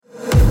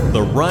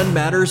The Run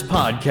Matters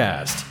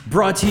Podcast,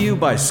 brought to you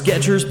by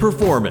Skechers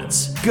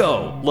Performance.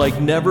 Go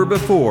like never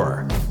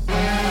before.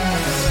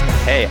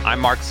 Hey, I'm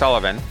Mark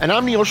Sullivan. And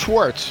I'm Neil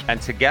Schwartz.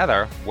 And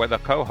together, we're the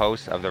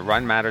co-hosts of the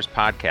Run Matters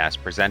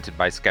Podcast presented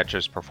by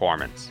Skechers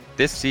Performance.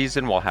 This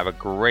season, we'll have a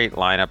great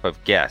lineup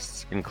of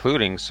guests,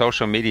 including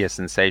social media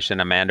sensation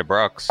Amanda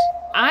Brooks.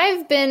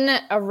 I've been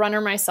a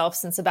runner myself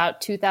since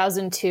about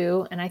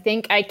 2002, and I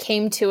think I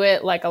came to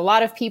it like a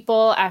lot of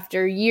people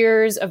after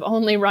years of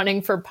only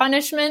running for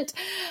punishment.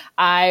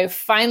 I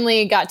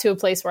finally got to a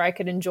place where I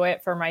could enjoy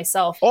it for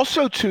myself.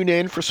 Also tune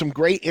in for some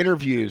great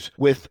interviews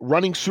with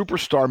running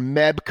superstar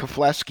Meb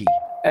Keflezighi.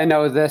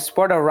 The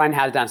sport of run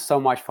has done so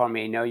much for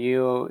me. In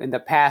the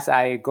past,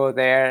 I go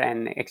there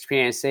and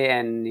experience it,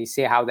 and you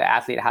see how the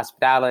athlete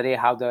hospitality,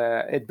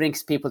 it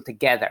brings people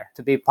together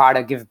to be part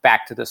of, give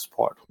back to the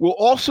sport. We'll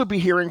also be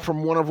hearing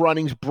from one of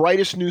running's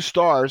brightest new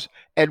stars,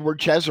 Edward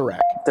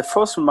Cheserek.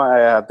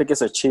 My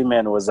biggest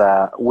achievement was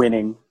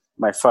winning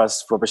my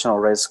first professional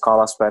race,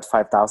 Carlos Spread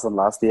 5,000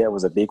 last year. It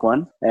was a big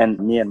one. And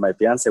me and my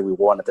fiance, we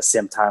won at the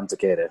same time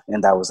together.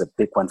 And that was a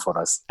big one for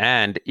us.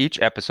 And each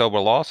episode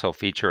will also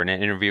feature an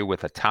interview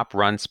with a top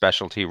run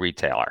specialty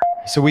retailer.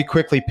 So we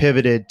quickly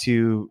pivoted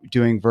to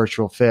doing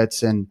virtual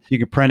fits, and you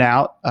can print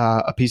out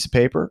a piece of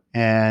paper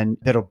and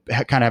that'll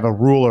kind of have a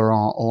ruler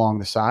along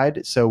the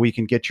side. So we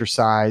can get your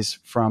size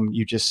from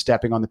you just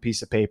stepping on the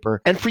piece of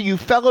paper. And for you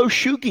fellow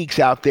shoe geeks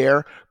out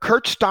there,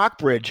 Kurt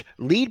Stockbridge,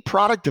 lead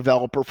product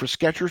developer for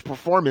Skechers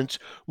Performance,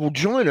 will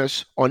join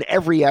us on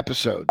every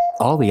episode.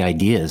 All the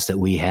ideas that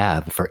we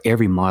have for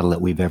every model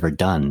that we've ever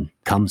done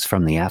comes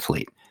from the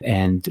athlete.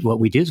 And what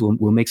we do is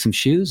we'll make some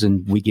shoes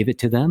and we give it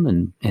to them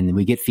and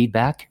we get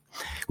feedback.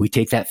 We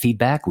take that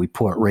feedback, we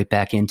pour it right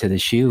back into the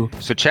shoe.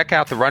 So check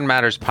out the Run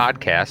Matters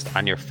podcast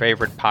on your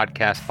favorite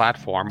podcast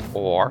platform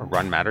or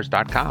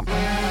runmatters.com.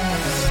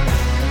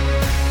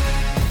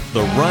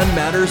 The Run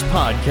Matters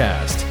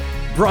Podcast,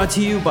 brought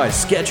to you by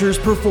Skechers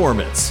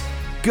Performance.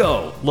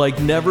 Go like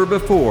never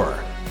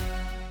before.